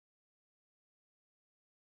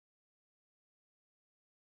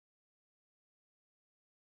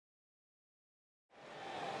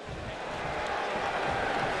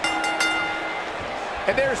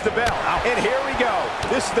And there's the bell. And here we go.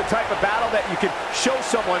 This is the type of battle that you can show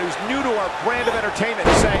someone who's new to our brand of entertainment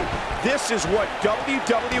and say, this is what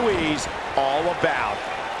WWE's all about.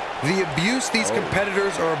 The abuse these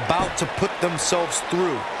competitors are about to put themselves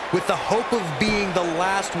through with the hope of being the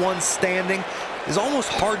last one standing is almost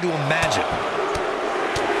hard to imagine.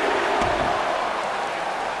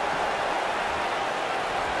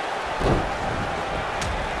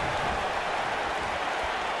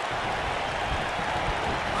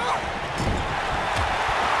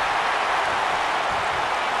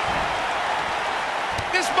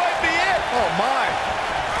 This might be it. Oh, my.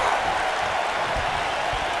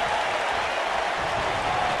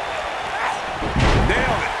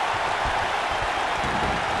 Nailed it.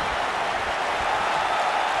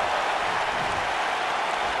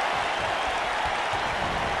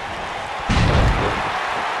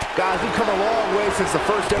 Guys, we've come a long way since the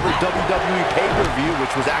first ever WWE pay-per-view,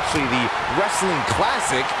 which was actually the Wrestling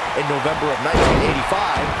Classic in November of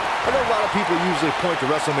 1985. I know a lot of people usually point to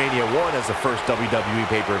WrestleMania 1 as the first WWE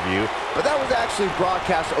pay-per-view, but that was actually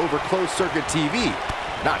broadcast over closed-circuit TV,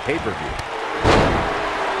 not pay-per-view.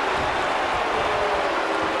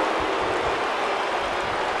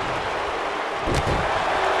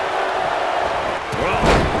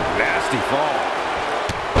 Nasty fall.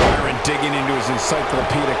 Byron digging into his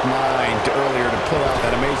encyclopedic mind earlier to pull out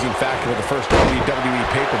that amazing fact of the first WWE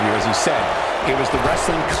pay-per-view. As he said, it was the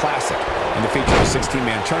Wrestling Classic, and it featured a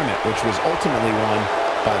 16-man tournament, which was ultimately won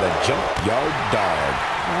by the Junkyard Dog.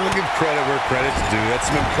 We'll give credit where credit's due. That's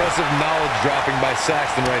some impressive knowledge dropping by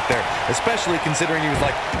Saxton right there, especially considering he was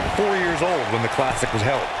like 4 years old when the Classic was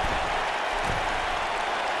held.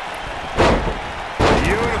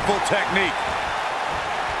 Beautiful technique.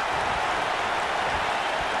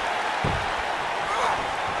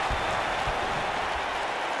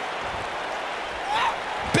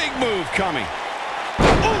 Big move coming.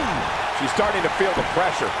 Ooh! She's starting to feel the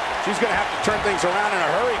pressure. She's going to have to turn things around in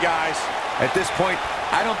a hurry, guys. At this point,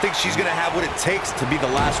 I don't think she's going to have what it takes to be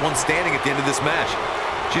the last one standing at the end of this match.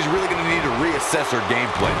 She's really going to need to reassess her game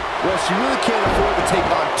plan. Well, she really can't afford to take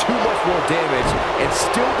on too much more damage and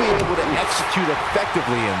still be able to execute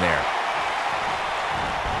effectively in there.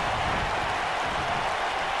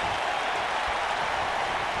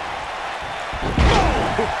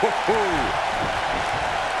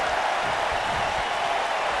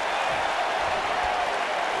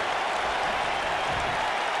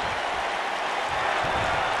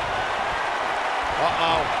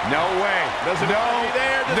 Uh-oh. No way. Doesn't want to be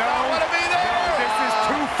there. Does not want to be there. No, this is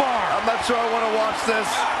too far. I'm not sure I want to watch this.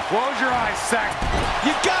 Close your eyes, Sax.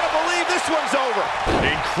 You got to believe this one's over.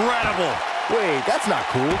 Incredible. Wait, that's not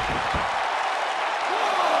cool. 1,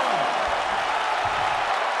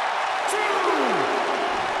 2,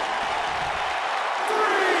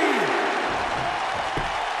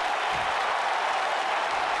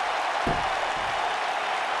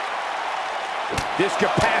 3. This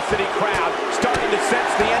capacity crowd starting to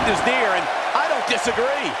sense the end is near, and I don't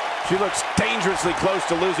disagree. She looks dangerously close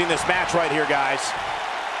to losing this match right here, guys.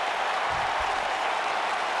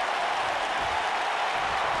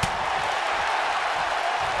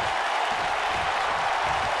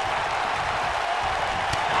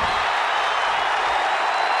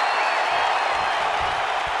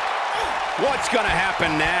 What's gonna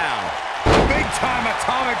happen now? Big time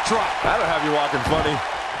atomic drop. That'll have you walking funny.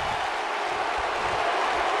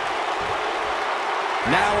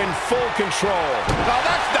 Now in full control. Oh,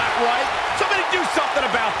 that's not right. Somebody do something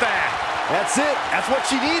about that. That's it. That's what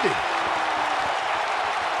she needed.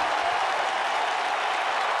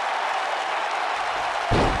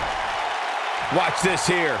 Watch this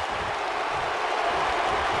here.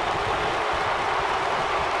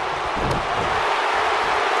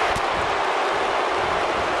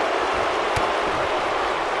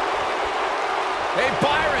 Hey,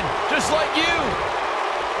 Byron, just like you.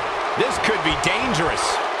 This could be dangerous.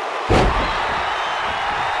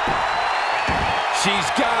 She's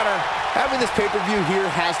got her. Having this pay-per-view here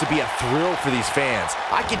has to be a thrill for these fans.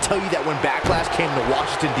 I can tell you that when Backlash came to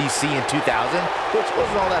Washington, D.C. in 2000, which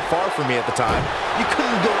wasn't all that far from me at the time, you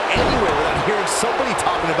couldn't go anywhere without hearing somebody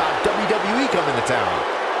talking about WWE coming to town.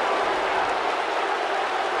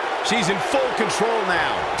 She's in full control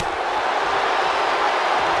now.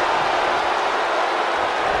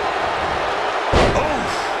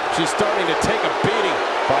 She's starting to take a beating.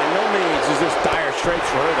 By no means is this dire straits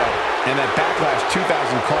for her, though. And that Backlash 2000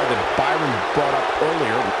 card that Byron brought up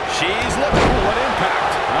earlier, she's looking for an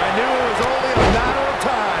impact. I knew it was only a matter of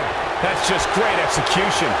time. That's just great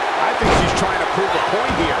execution. I think she's trying to prove a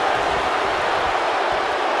point here.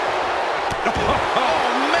 Oh,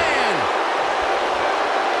 man!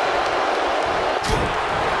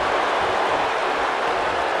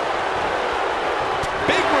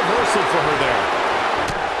 nicely for her there.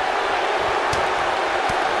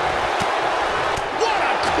 What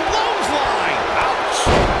a clothesline! Ouch!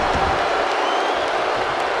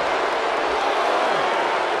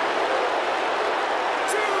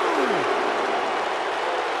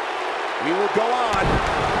 We will go on.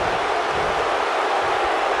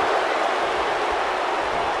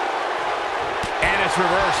 And it's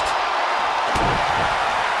reversed.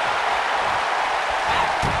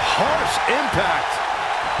 Harsh impact.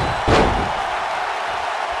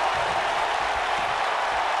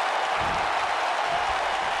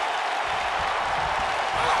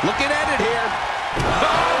 Looking at it here.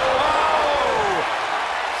 Oh!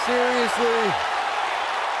 Seriously?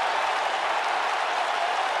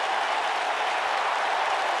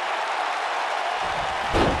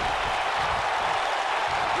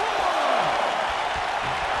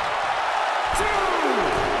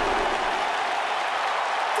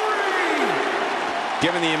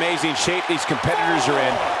 Given the amazing shape these competitors are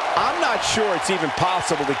in, I'm not sure it's even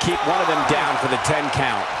possible to keep one of them down for the 10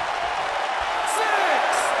 count. 6,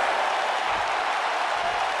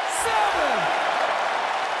 7,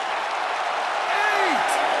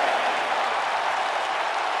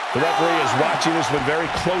 8. The referee is watching this one very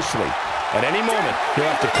closely. At any moment, he'll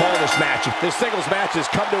have to call this match. This singles match has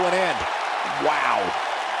come to an end. Wow.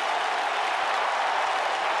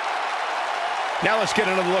 Now let's get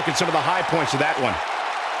another look at some of the high points of that one.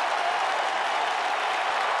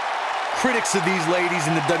 Critics of these ladies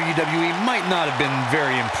in the WWE might not have been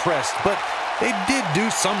very impressed, but they did do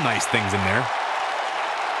some nice things in there.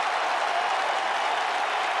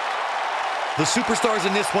 The superstars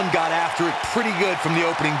in this one got after it pretty good from the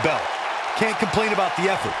opening bell. Can't complain about the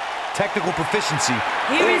effort, technical proficiency,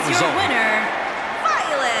 Here or is your result. winner,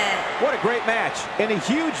 Violet. What a great match, and a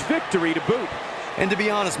huge victory to boot. And to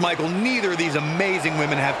be honest, Michael, neither of these amazing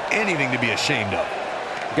women have anything to be ashamed of.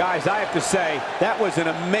 Guys, I have to say, that was an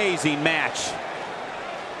amazing match.